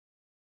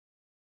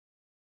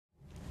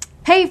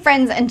Hey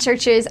friends and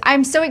churches,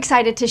 I'm so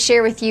excited to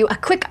share with you a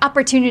quick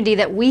opportunity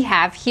that we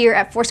have here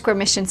at Foursquare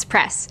Missions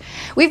Press.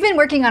 We've been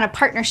working on a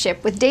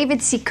partnership with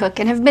David C. Cook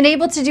and have been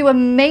able to do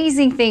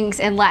amazing things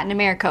in Latin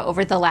America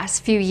over the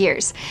last few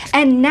years.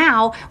 And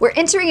now we're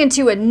entering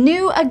into a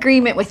new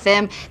agreement with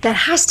them that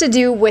has to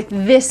do with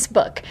this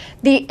book,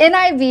 the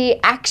NIV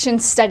Action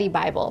Study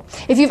Bible.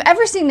 If you've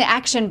ever seen the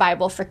Action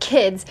Bible for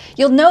kids,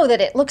 you'll know that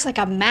it looks like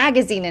a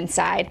magazine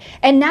inside.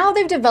 And now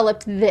they've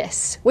developed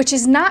this, which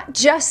is not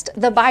just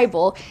the Bible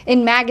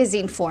in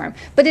magazine form,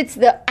 but it's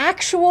the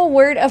actual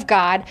Word of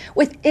God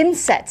with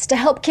insets to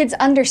help kids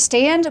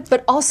understand,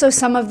 but also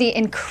some of the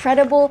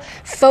incredible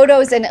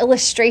photos and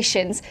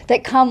illustrations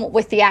that come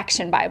with the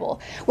Action Bible.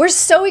 We're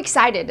so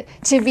excited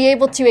to be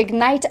able to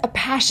ignite a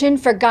passion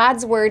for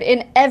God's Word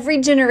in every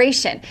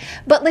generation.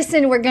 But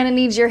listen, we're going to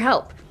need your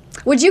help.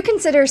 Would you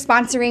consider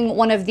sponsoring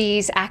one of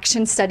these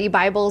Action Study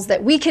Bibles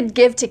that we could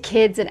give to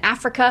kids in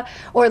Africa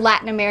or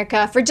Latin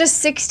America for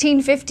just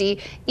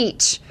 $16.50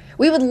 each?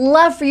 We would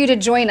love for you to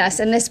join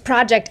us in this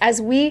project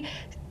as we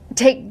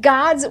take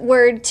God's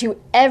Word to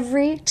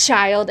every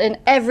child in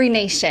every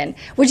nation.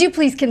 Would you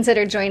please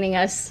consider joining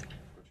us?